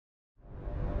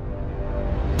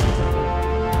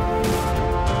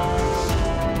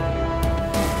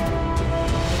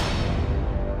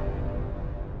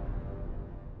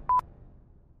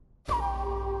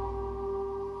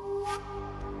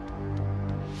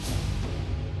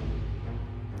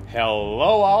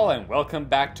Hello all and welcome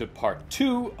back to part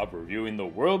 2 of reviewing the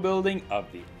world building of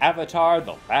the Avatar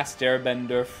The Last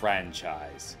Airbender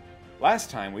franchise. Last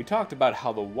time we talked about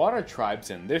how the water tribes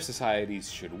and their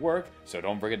societies should work, so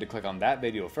don't forget to click on that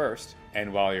video first.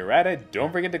 And while you're at it,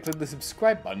 don't forget to click the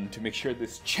subscribe button to make sure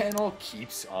this channel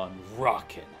keeps on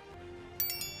rocking.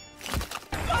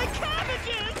 My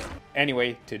cabbages!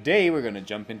 Anyway, today we're going to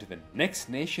jump into the next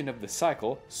nation of the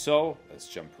cycle, so let's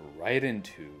jump right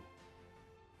into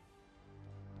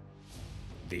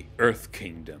the Earth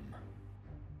Kingdom.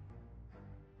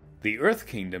 The Earth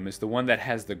Kingdom is the one that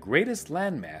has the greatest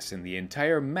landmass in the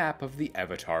entire map of the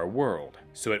Avatar world,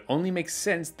 so it only makes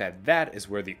sense that that is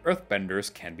where the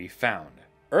Earthbenders can be found.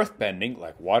 Earthbending,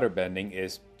 like waterbending,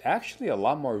 is actually a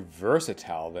lot more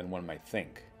versatile than one might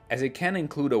think, as it can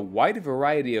include a wide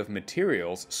variety of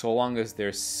materials so long as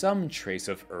there's some trace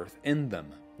of earth in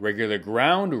them. Regular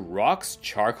ground, rocks,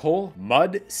 charcoal,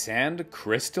 mud, sand,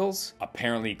 crystals,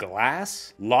 apparently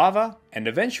glass, lava, and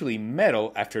eventually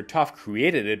metal after Toph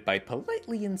created it by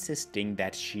politely insisting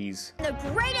that she's the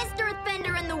greatest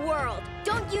earthbender in the world!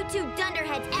 Don't you two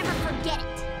dunderheads ever forget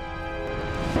it!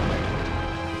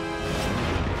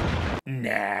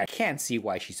 Nah, can't see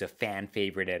why she's a fan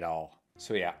favorite at all.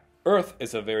 So yeah, Earth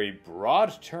is a very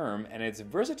broad term and its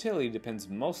versatility depends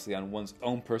mostly on one's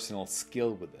own personal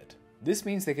skill with it. This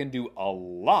means they can do a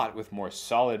lot with more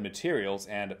solid materials,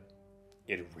 and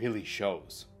it really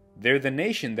shows. They're the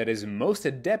nation that is most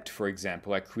adept, for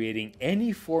example, at creating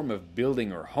any form of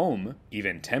building or home,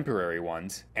 even temporary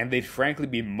ones, and they'd frankly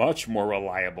be much more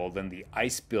reliable than the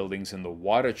ice buildings and the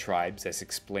water tribes as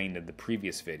explained in the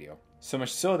previous video. So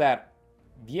much so that,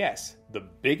 yes, the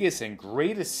biggest and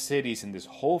greatest cities in this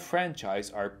whole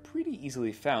franchise are pretty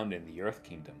easily found in the Earth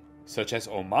Kingdom, such as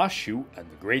Omashu and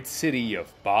the great city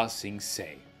of Ba Sing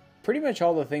Se. Pretty much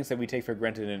all the things that we take for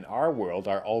granted in our world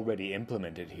are already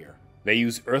implemented here. They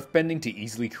use earthbending to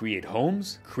easily create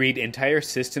homes, create entire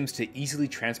systems to easily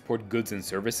transport goods and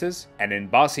services, and in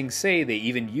Ba Sing Se they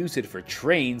even use it for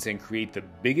trains and create the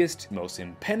biggest, most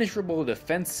impenetrable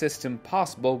defense system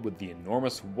possible with the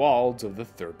enormous walls of the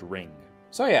Third Ring.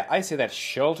 So yeah, I say that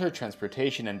shelter,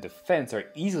 transportation, and defense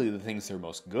are easily the things they're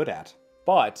most good at.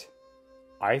 But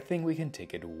I think we can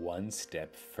take it one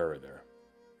step further.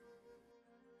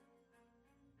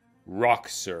 Rock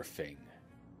surfing.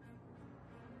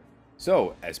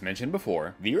 So, as mentioned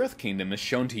before, the Earth Kingdom is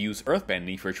shown to use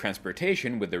earthbending for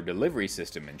transportation with their delivery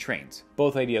system and trains.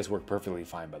 Both ideas work perfectly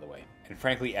fine, by the way. And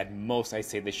frankly, at most I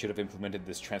say they should have implemented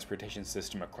this transportation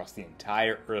system across the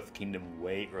entire Earth Kingdom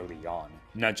way early on,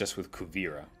 not just with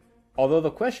Kuvira. Although the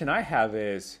question I have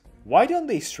is, why don't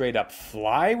they straight up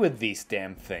fly with these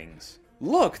damn things?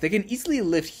 Look, they can easily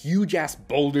lift huge-ass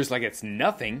boulders like it's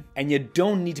nothing, and you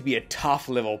don't need to be a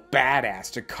top-level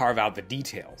badass to carve out the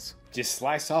details. Just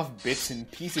slice off bits and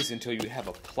pieces until you have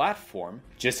a platform,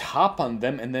 just hop on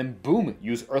them, and then boom,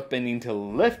 use earthbending to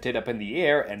lift it up in the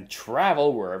air and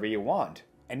travel wherever you want.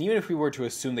 And even if we were to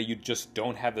assume that you just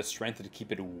don't have the strength to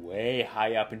keep it way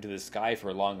high up into the sky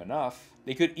for long enough,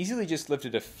 they could easily just lift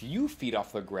it a few feet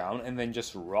off the ground and then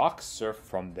just rock surf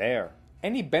from there.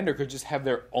 Any bender could just have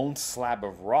their own slab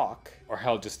of rock, or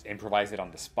hell, just improvise it on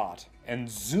the spot, and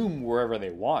zoom wherever they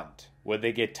want. Would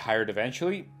they get tired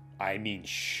eventually? I mean,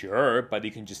 sure, but you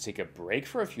can just take a break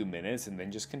for a few minutes and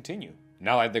then just continue.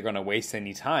 Not like they're gonna waste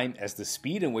any time, as the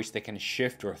speed in which they can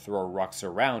shift or throw rocks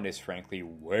around is frankly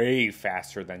way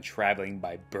faster than traveling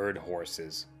by bird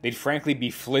horses. They'd frankly be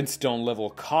Flintstone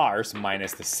level cars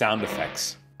minus the sound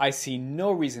effects. I see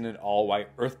no reason at all why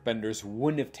Earthbenders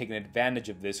wouldn't have taken advantage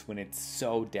of this when it's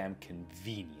so damn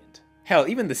convenient. Hell,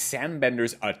 even the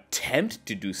Sandbenders attempt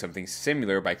to do something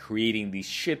similar by creating these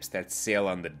ships that sail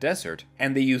on the desert,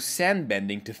 and they use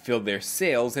sandbending to fill their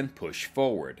sails and push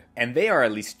forward. And they are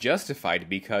at least justified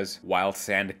because, while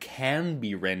sand can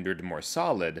be rendered more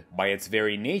solid, by its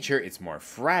very nature it's more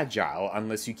fragile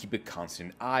unless you keep a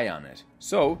constant eye on it.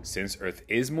 So, since Earth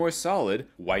is more solid,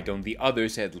 why don't the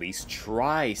others at least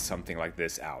try something like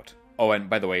this out? Oh, and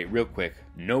by the way, real quick,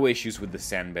 no issues with the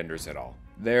Sandbenders at all.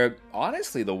 They're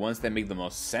honestly the ones that make the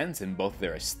most sense in both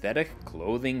their aesthetic,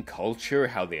 clothing, culture,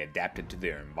 how they adapted to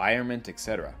their environment,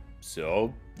 etc.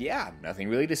 So, yeah, nothing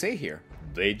really to say here.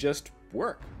 They just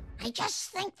work. I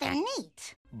just think they're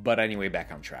neat. But anyway,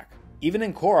 back on track. Even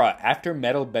in Korra, after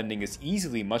metal bending is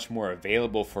easily much more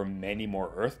available for many more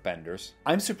earthbenders,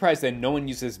 I'm surprised that no one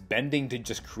uses bending to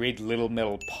just create little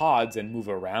metal pods and move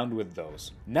around with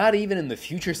those. Not even in the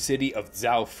future city of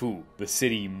Zhao Fu, the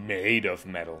city made of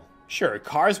metal. Sure,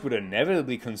 cars would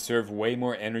inevitably conserve way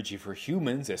more energy for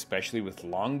humans, especially with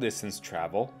long distance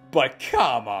travel. But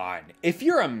come on! If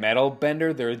you're a metal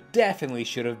bender, there definitely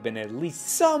should have been at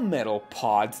least some metal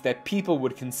pods that people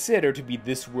would consider to be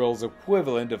this world's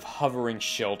equivalent of hovering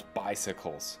shield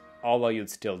bicycles. Although you'd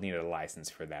still need a license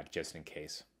for that, just in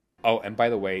case. Oh, and by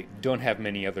the way, don't have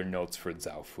many other notes for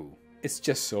Zaofu. It's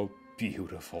just so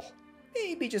beautiful.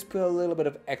 Maybe just put a little bit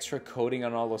of extra coating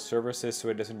on all the surfaces so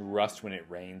it doesn't rust when it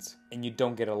rains, and you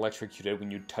don't get electrocuted when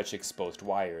you touch exposed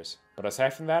wires. But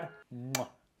aside from that,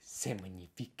 c'est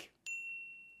magnifique.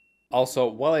 Also,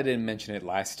 while I didn't mention it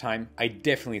last time, I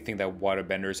definitely think that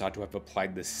waterbenders ought to have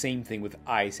applied the same thing with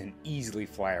ice and easily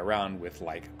fly around with,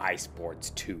 like, ice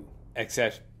boards too.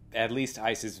 Except, at least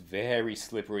ice is very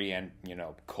slippery and,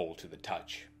 cold to the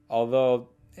touch. Although,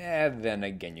 then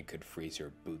again you could freeze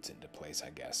your boots into place, I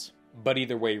guess. But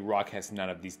either way, rock has none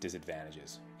of these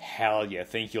disadvantages. Hell, you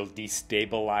think you'll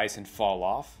destabilize and fall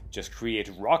off? Just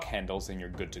create rock handles and you're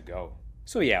good to go.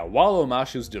 So yeah, while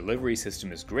Omashu's delivery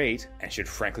system is great, and should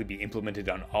frankly be implemented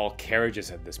on all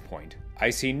carriages at this point, I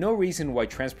see no reason why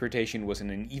transportation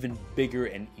wasn't an even bigger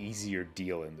and easier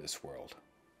deal in this world.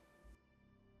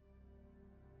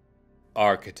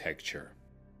 Architecture.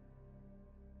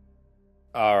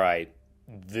 Alright,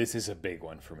 this is a big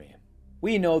one for me.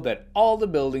 We know that all the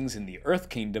buildings in the Earth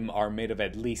Kingdom are made of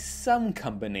at least some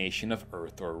combination of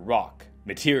earth or rock,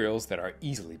 materials that are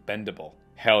easily bendable.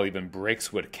 Hell, even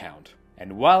bricks would count.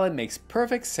 And while it makes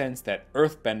perfect sense that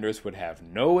Earthbenders would have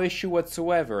no issue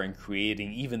whatsoever in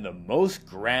creating even the most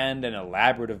grand and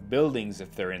elaborate buildings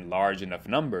if they're in large enough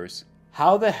numbers,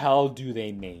 how the hell do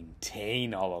they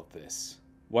maintain all of this?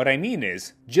 What I mean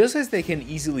is, just as they can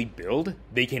easily build,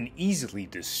 they can easily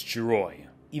destroy.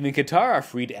 Even Katara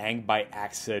freed Aang by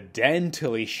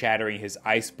accidentally shattering his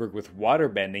iceberg with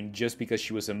waterbending just because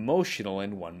she was emotional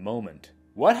in one moment.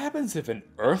 What happens if an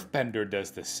Earthbender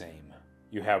does the same?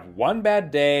 You have one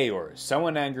bad day, or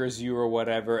someone angers you or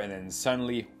whatever, and then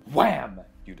suddenly, wham!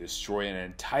 You destroy an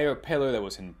entire pillar that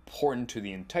was important to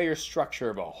the entire structure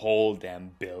of a whole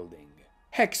damn building.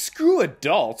 Heck, screw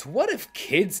adults, what if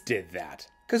kids did that?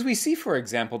 Because we see, for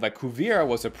example, that Kuvira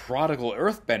was a prodigal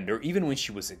earthbender even when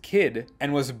she was a kid,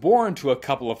 and was born to a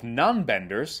couple of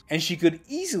non-benders, and she could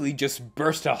easily just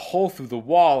burst a hole through the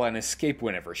wall and escape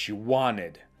whenever she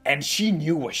wanted. And she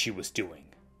knew what she was doing.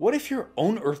 What if your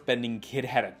own earthbending kid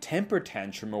had a temper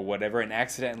tantrum or whatever and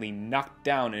accidentally knocked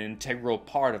down an integral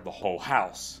part of the whole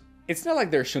house? It's not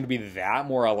like they're shown to be that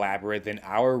more elaborate than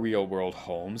our real-world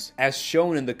homes, as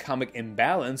shown in the comic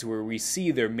Imbalance where we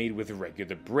see they're made with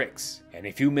regular bricks. And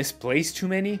if you misplace too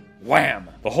many, wham!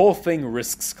 The whole thing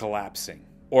risks collapsing.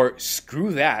 Or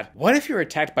screw that, what if you're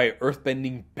attacked by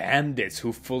earthbending bandits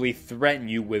who fully threaten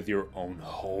you with your own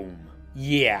home?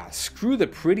 Yeah, screw the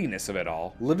prettiness of it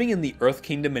all. Living in the Earth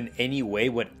Kingdom in any way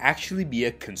would actually be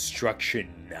a construction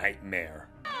nightmare.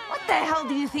 What the hell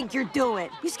do you think you're doing?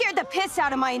 You scared the piss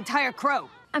out of my entire crew.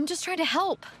 I'm just trying to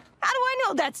help. How do I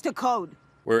know that's the code?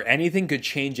 Where anything could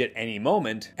change at any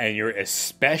moment, and you're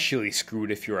especially screwed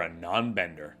if you're a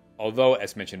non-bender. Although,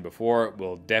 as mentioned before,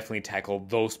 we'll definitely tackle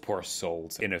those poor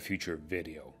souls in a future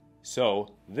video.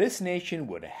 So, this nation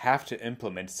would have to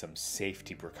implement some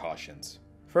safety precautions.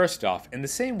 First off, in the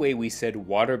same way we said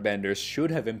waterbenders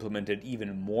should have implemented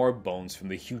even more bones from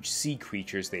the huge sea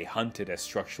creatures they hunted as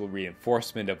structural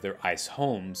reinforcement of their ice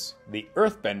homes, the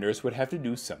earthbenders would have to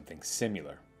do something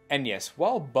similar. And yes,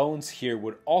 while bones here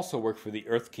would also work for the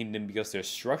Earth Kingdom because they're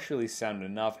structurally sound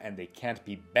enough and they can't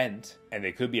be bent, and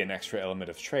they could be an extra element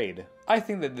of trade, I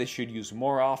think that they should use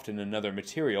more often another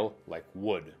material like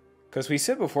wood. Because we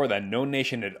said before that no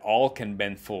nation at all can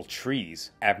bend full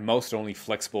trees, at most only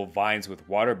flexible vines with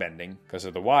water bending, because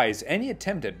otherwise any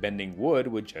attempt at bending wood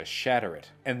would just shatter it.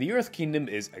 And the Earth Kingdom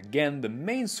is again the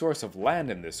main source of land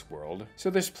in this world, so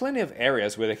there's plenty of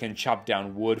areas where they can chop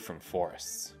down wood from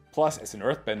forests. Plus, as an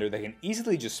earthbender, they can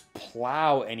easily just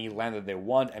plow any land that they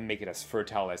want and make it as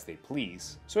fertile as they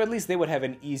please, so at least they would have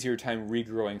an easier time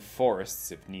regrowing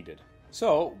forests if needed.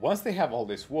 So, once they have all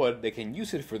this wood, they can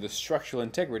use it for the structural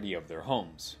integrity of their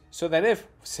homes. So that if,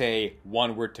 say,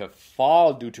 one were to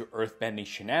fall due to earthbending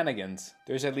shenanigans,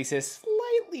 there's at least a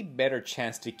slightly better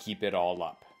chance to keep it all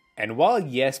up. And while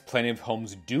yes, plenty of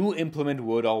homes do implement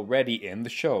wood already in the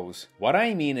shows, what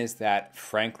I mean is that,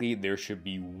 frankly, there should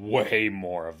be way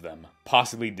more of them,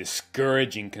 possibly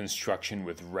discouraging construction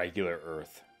with regular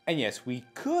earth. And yes, we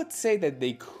could say that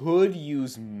they could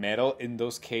use metal in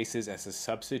those cases as a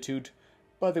substitute,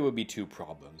 but there would be two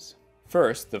problems.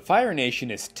 First, the Fire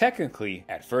Nation is technically,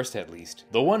 at first at least,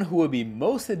 the one who would be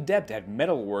most adept at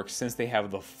metalwork since they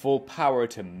have the full power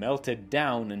to melt it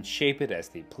down and shape it as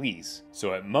they please.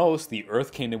 So at most, the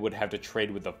Earth Kingdom would have to trade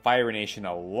with the Fire Nation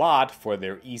a lot for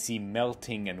their easy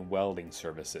melting and welding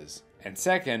services. And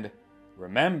second,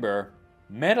 remember,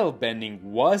 metal bending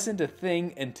wasn't a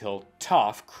thing until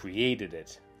Toph created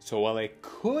it. So while it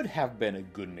could have been a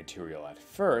good material at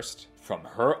first, from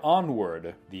her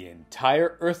onward, the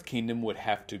entire Earth Kingdom would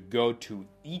have to go to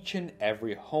each and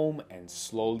every home and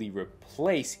slowly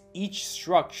replace each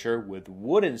structure with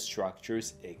wooden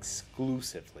structures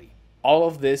exclusively. All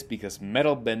of this because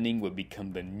metal bending would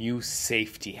become the new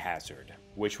safety hazard,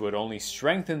 which would only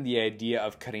strengthen the idea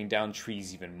of cutting down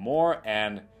trees even more,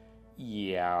 and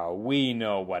yeah, we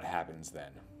know what happens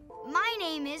then. My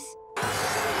name is...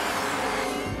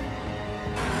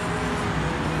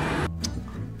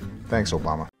 Thanks,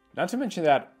 Obama. Not to mention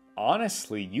that,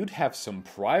 honestly, you'd have some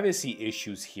privacy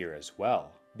issues here as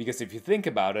well. Because if you think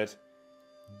about it,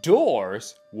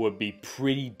 doors would be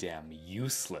pretty damn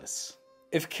useless.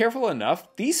 If careful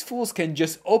enough, these fools can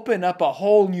just open up a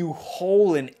whole new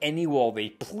hole in any wall they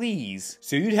please.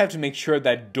 So you'd have to make sure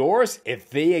that doors, if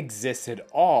they exist at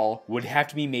all, would have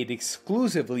to be made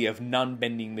exclusively of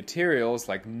non-bending materials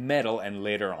like metal and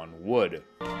later on wood.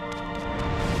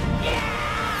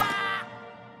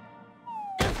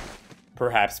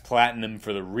 Perhaps platinum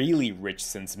for the really rich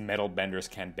since metal benders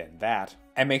can't bend that.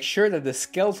 And make sure that the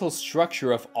skeletal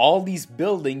structure of all these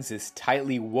buildings is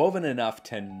tightly woven enough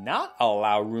to not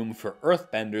allow room for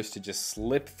earthbenders to just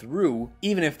slip through,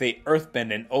 even if they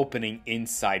earthbend an opening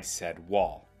inside said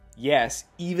wall. Yes,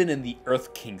 even in the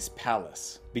Earth King's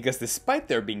palace. Because despite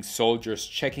there being soldiers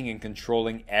checking and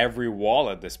controlling every wall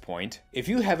at this point, if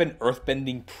you have an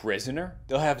earthbending prisoner,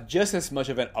 they'll have just as much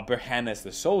of an upper hand as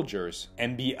the soldiers,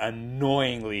 and be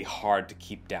annoyingly hard to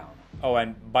keep down. Oh,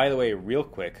 and by the way, real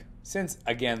quick, since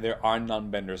again there are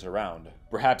non-benders around,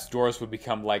 perhaps doors would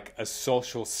become like a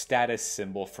social status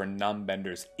symbol for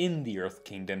non-benders in the Earth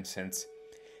Kingdom since,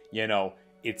 you know,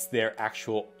 it's their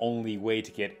actual only way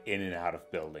to get in and out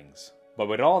of buildings. But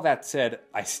with all that said,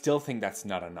 I still think that's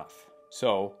not enough.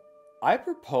 So, I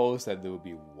propose that there would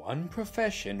be one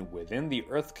profession within the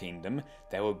Earth Kingdom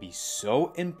that would be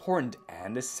so important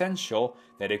and essential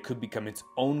that it could become its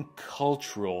own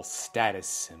cultural status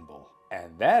symbol.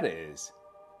 And that is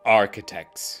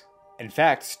architects. In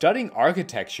fact, studying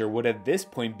architecture would at this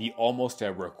point be almost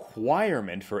a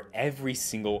requirement for every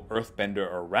single earthbender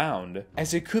around,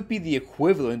 as it could be the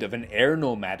equivalent of an air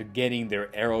nomad getting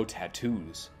their arrow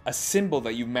tattoos. A symbol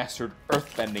that you've mastered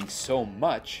earthbending so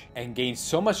much, and gained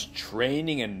so much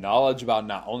training and knowledge about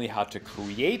not only how to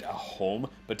create a home,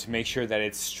 but to make sure that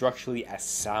it's structurally as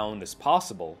sound as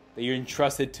possible, that you're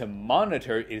entrusted to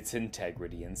monitor its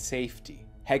integrity and safety.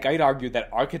 Heck, I'd argue that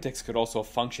architects could also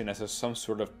function as some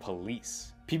sort of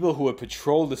police. People who would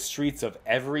patrol the streets of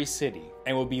every city,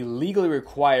 and would be legally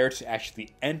required to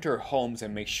actually enter homes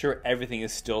and make sure everything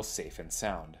is still safe and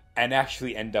sound. And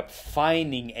actually end up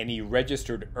fining any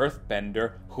registered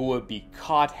earthbender who would be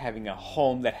caught having a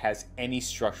home that has any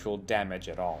structural damage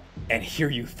at all. And here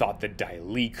you thought the Dai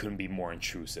Li couldn't be more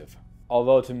intrusive.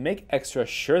 Although to make extra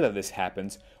sure that this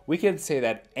happens, we can say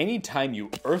that anytime you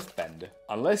earthbend,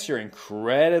 unless you're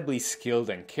incredibly skilled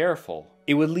and careful,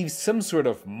 it would leave some sort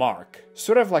of mark,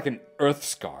 sort of like an earth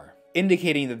scar,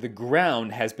 indicating that the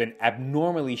ground has been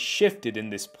abnormally shifted in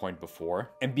this point before,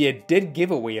 and be a dead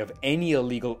giveaway of any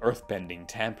illegal earthbending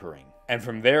tampering. And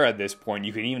from there at this point,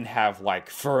 you can even have like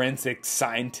forensic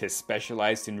scientists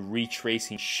specialized in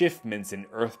retracing shiftments in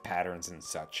earth patterns and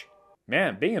such.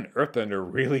 Man, being an earthbender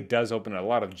really does open a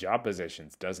lot of job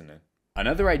positions, doesn't it?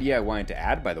 Another idea I wanted to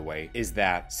add, by the way, is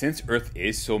that since Earth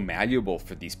is so malleable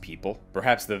for these people,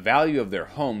 perhaps the value of their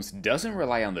homes doesn't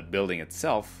rely on the building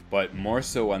itself, but more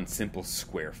so on simple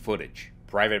square footage.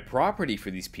 Private property for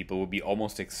these people would be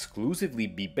almost exclusively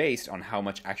be based on how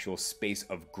much actual space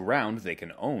of ground they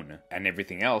can own, and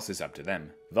everything else is up to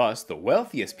them. Thus, the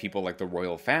wealthiest people like the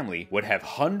royal family would have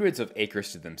hundreds of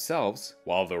acres to themselves,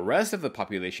 while the rest of the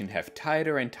population have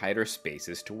tighter and tighter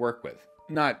spaces to work with.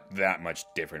 Not that much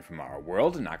different from our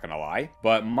world, not gonna lie,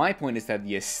 but my point is that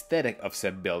the aesthetic of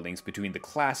said buildings between the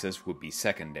classes would be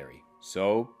secondary.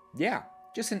 So, yeah,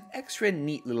 just an extra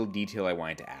neat little detail I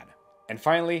wanted to add. And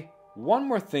finally, one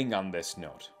more thing on this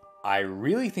note. I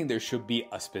really think there should be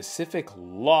a specific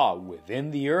law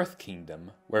within the Earth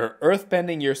Kingdom where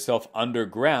earthbending yourself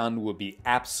underground would be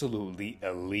absolutely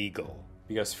illegal.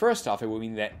 Because first off, it would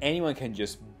mean that anyone can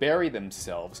just bury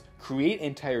themselves, create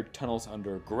entire tunnels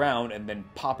underground, and then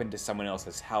pop into someone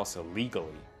else's house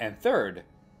illegally. And third,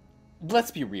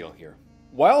 let's be real here.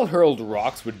 Wild-hurled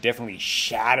rocks would definitely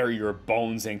shatter your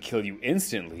bones and kill you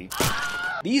instantly.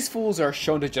 These fools are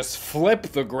shown to just flip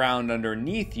the ground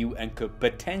underneath you and could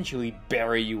potentially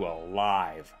bury you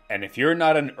alive. And if you're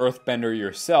not an earthbender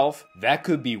yourself, that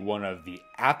could be one of the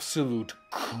absolute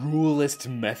cruelest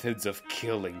methods of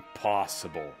killing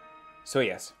possible. So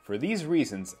yes, for these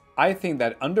reasons, I think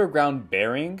that underground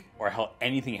burying, or hell,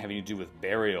 anything having to do with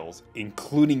burials,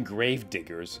 including grave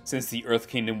diggers, since the Earth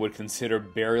Kingdom would consider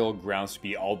burial grounds to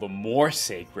be all the more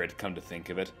sacred, come to think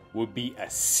of it, would be a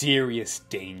serious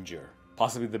danger.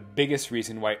 Possibly the biggest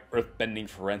reason why earthbending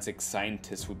forensic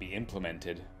scientists would be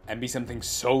implemented, and be something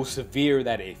so severe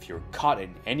that if you're caught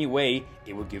in any way,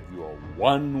 it would give you a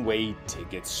one-way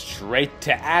ticket straight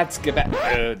to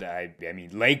Azkaban. I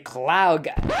mean, Lake Cloud.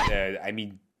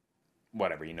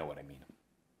 Whatever, you know what I mean.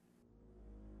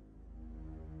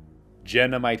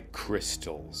 Genomite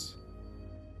crystals.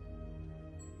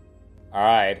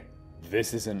 Alright,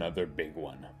 this is another big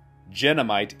one.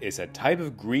 Genomite is a type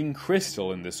of green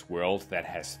crystal in this world that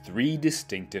has 3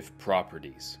 distinctive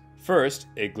properties. First,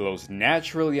 it glows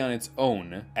naturally on its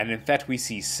own, and in fact we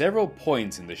see several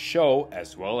points in the show,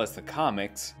 as well as the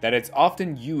comics, that it's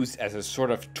often used as a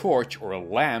sort of torch or a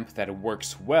lamp that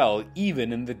works well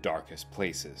even in the darkest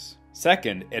places.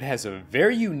 Second, it has a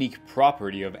very unique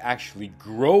property of actually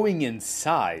growing in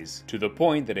size, to the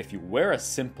point that if you wear a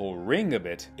simple ring of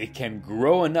it, it can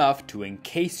grow enough to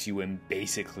encase you in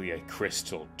basically a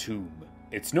crystal tomb.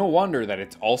 It's no wonder that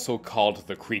it's also called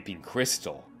the Creeping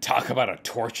Crystal. Talk about a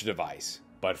torture device.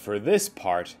 But for this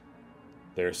part,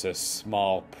 there's a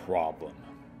small problem.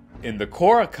 In the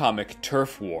Korra comic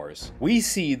Turf Wars, we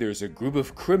see there's a group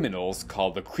of criminals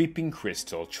called the Creeping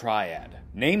Crystal Triad.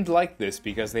 Named like this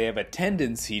because they have a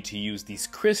tendency to use these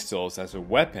crystals as a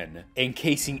weapon,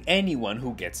 encasing anyone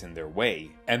who gets in their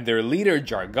way. And their leader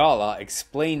Jargala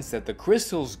explains that the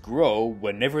crystals grow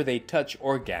whenever they touch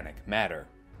organic matter.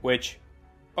 Which,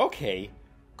 okay,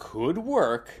 could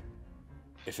work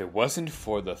if it wasn't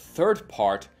for the third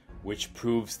part, which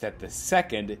proves that the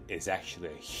second is actually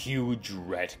a huge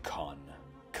retcon.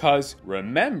 Cause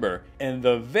remember, in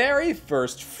the very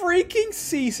first freaking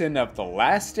season of The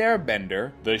Last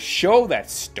Airbender, the show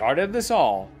that started this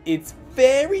all, it's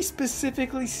very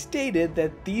specifically stated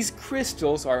that these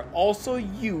crystals are also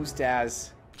used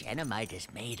as... Genomite is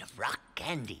made of rock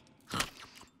candy.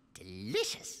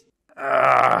 Delicious.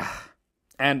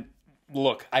 And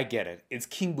look, I get it. It's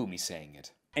King Boomy saying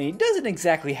it. And he doesn't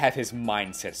exactly have his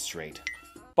mindset straight.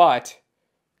 But,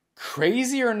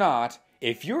 crazy or not,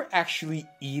 if you're actually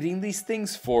eating these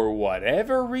things for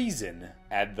whatever reason,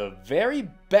 at the very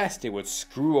best it would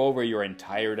screw over your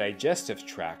entire digestive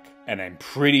tract. And I'm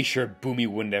pretty sure Boomy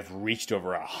wouldn't have reached over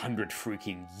 100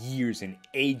 freaking years in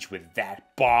age with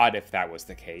that bod if that was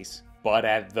the case. But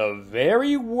at the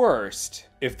very worst,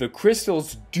 if the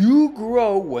crystals do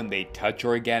grow when they touch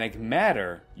organic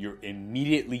matter, you're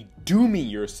immediately dooming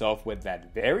yourself with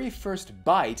that very first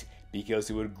bite because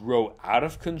it would grow out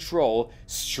of control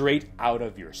straight out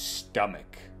of your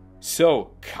stomach.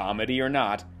 So, comedy or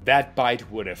not, that bite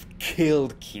would have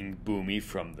killed King Boomy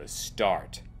from the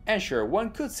start. And sure,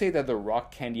 one could say that the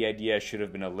rock candy idea should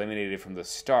have been eliminated from the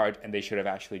start and they should have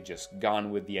actually just gone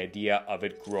with the idea of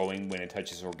it growing when it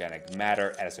touches organic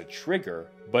matter as a trigger.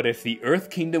 But if the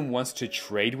Earth Kingdom wants to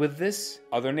trade with this,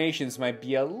 other nations might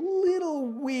be a little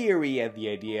weary at the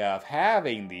idea of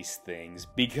having these things,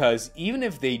 because even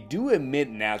if they do emit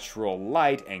natural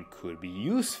light and could be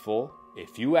useful,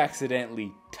 if you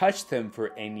accidentally touch them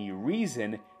for any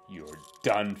reason, you're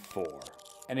done for.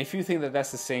 And if you think that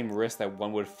that's the same risk that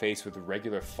one would face with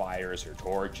regular fires or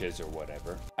torches or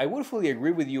whatever, I would fully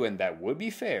agree with you and that would be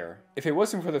fair, if it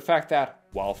wasn't for the fact that,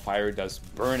 while fire does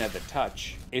burn at the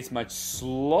touch, it's much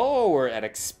slower at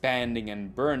expanding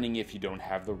and burning if you don't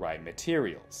have the right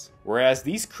materials. Whereas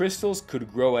these crystals could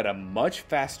grow at a much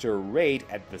faster rate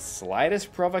at the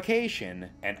slightest provocation,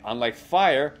 and unlike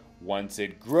fire, once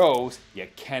it grows, you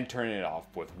can't turn it off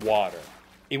with water.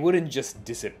 It wouldn't just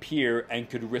disappear and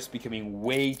could risk becoming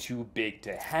way too big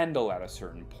to handle at a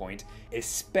certain point,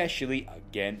 especially,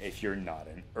 again, if you're not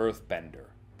an earthbender.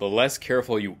 The less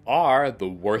careful you are, the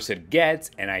worse it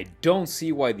gets, and I don't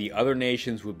see why the other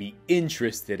nations would be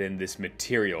interested in this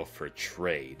material for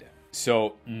trade.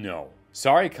 So, no.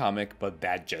 Sorry, comic, but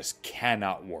that just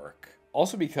cannot work.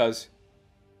 Also because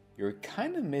you're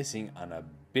kind of missing on a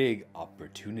big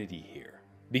opportunity here.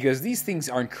 Because these things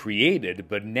aren't created,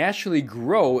 but naturally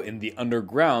grow in the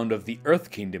underground of the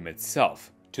Earth Kingdom itself.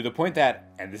 To the point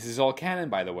that, and this is all canon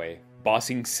by the way, Ba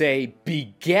Sing Se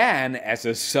began as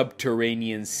a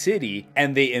subterranean city,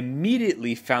 and they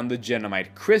immediately found the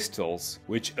genomite crystals,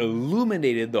 which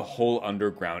illuminated the whole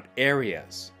underground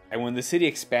areas. And when the city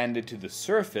expanded to the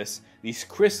surface, these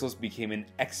crystals became an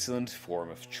excellent form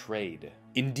of trade,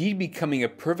 indeed becoming a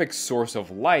perfect source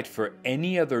of light for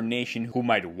any other nation who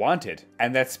might want it,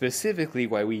 and that's specifically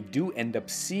why we do end up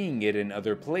seeing it in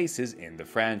other places in the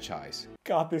franchise.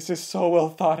 God, this is so well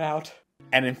thought out.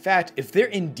 And in fact, if they're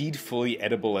indeed fully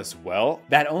edible as well,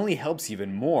 that only helps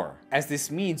even more, as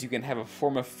this means you can have a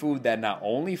form of food that not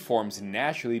only forms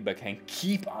naturally but can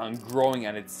keep on growing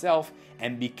on itself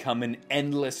and become an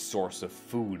endless source of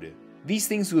food. These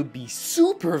things would be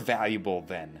super valuable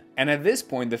then. And at this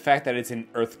point, the fact that it's an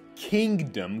Earth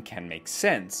Kingdom can make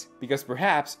sense, because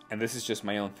perhaps, and this is just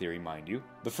my own theory mind you,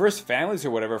 the first families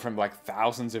or whatever from like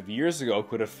thousands of years ago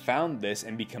could have found this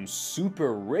and become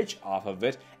super rich off of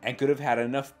it, and could have had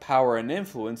enough power and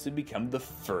influence to become the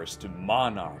first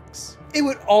monarchs. It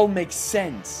would all make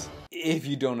sense, if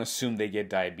you don't assume they get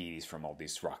diabetes from all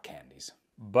these rock candies.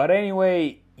 But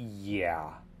anyway,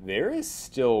 yeah. There is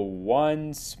still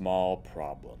one small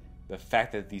problem. The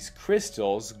fact that these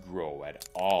crystals grow at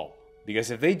all.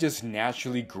 Because if they just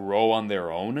naturally grow on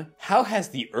their own, how has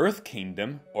the Earth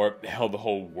Kingdom, or hell the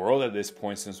whole world at this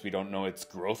point since we don't know its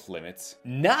growth limits,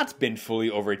 not been fully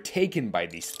overtaken by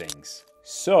these things?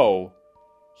 So,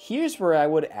 here's where I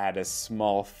would add a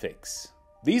small fix.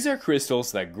 These are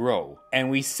crystals that grow, and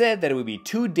we said that it would be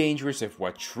too dangerous if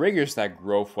what triggers that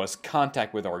growth was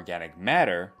contact with organic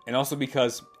matter, and also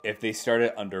because if they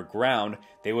started underground,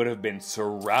 they would have been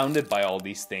surrounded by all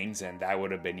these things, and that would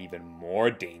have been even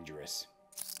more dangerous.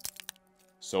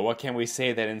 So what can we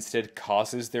say that instead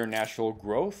causes their natural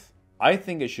growth? I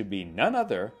think it should be none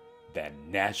other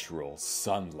than natural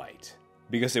sunlight.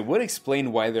 Because it would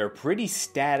explain why they're pretty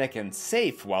static and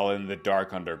safe while in the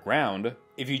dark underground.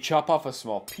 If you chop off a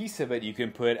small piece of it, you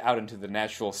can put it out into the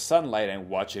natural sunlight and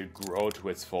watch it grow to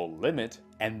its full limit.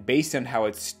 And based on how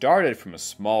it started from a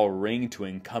small ring to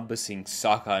encompassing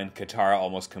Sokka and Katara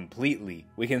almost completely,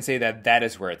 we can say that that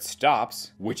is where it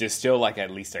stops, which is still like at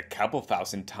least a couple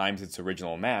thousand times its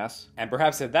original mass. And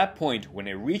perhaps at that point, when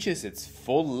it reaches its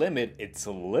full limit, it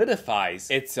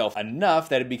solidifies itself enough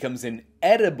that it becomes an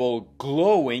edible,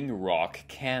 glowing rock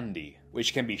candy,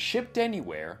 which can be shipped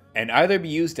anywhere and either be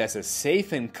used as a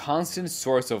safe and constant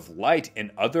source of light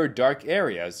in other dark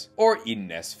areas or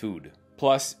eaten as food.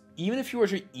 Plus, even if you were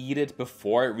to eat it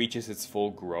before it reaches its full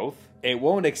growth, it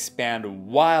won't expand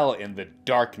while in the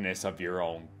darkness of your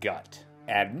own gut.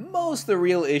 At most, the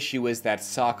real issue is that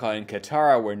Sokka and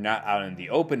Katara were not out in the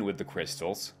open with the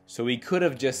crystals, so we could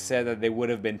have just said that they would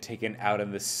have been taken out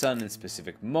in the sun in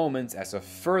specific moments as a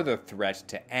further threat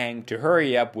to Aang to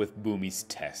hurry up with Bumi's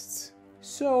tests.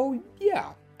 So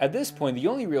yeah, at this point the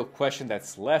only real question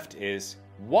that's left is,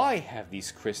 why have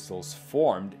these crystals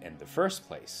formed in the first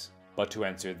place? But to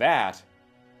answer that,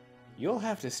 you'll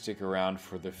have to stick around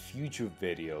for the future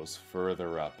videos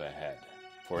further up ahead.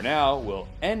 For now, we'll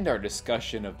end our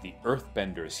discussion of the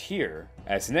Earthbenders here,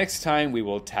 as next time we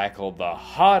will tackle the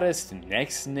hottest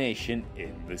next nation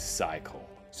in the cycle.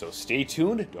 So stay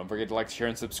tuned, don't forget to like, share,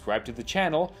 and subscribe to the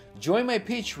channel. Join my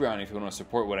Patreon if you want to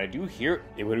support what I do here,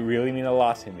 it would really mean a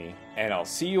lot to me. And I'll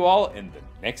see you all in the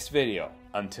next video.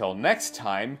 Until next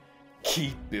time,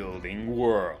 keep building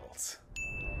worlds.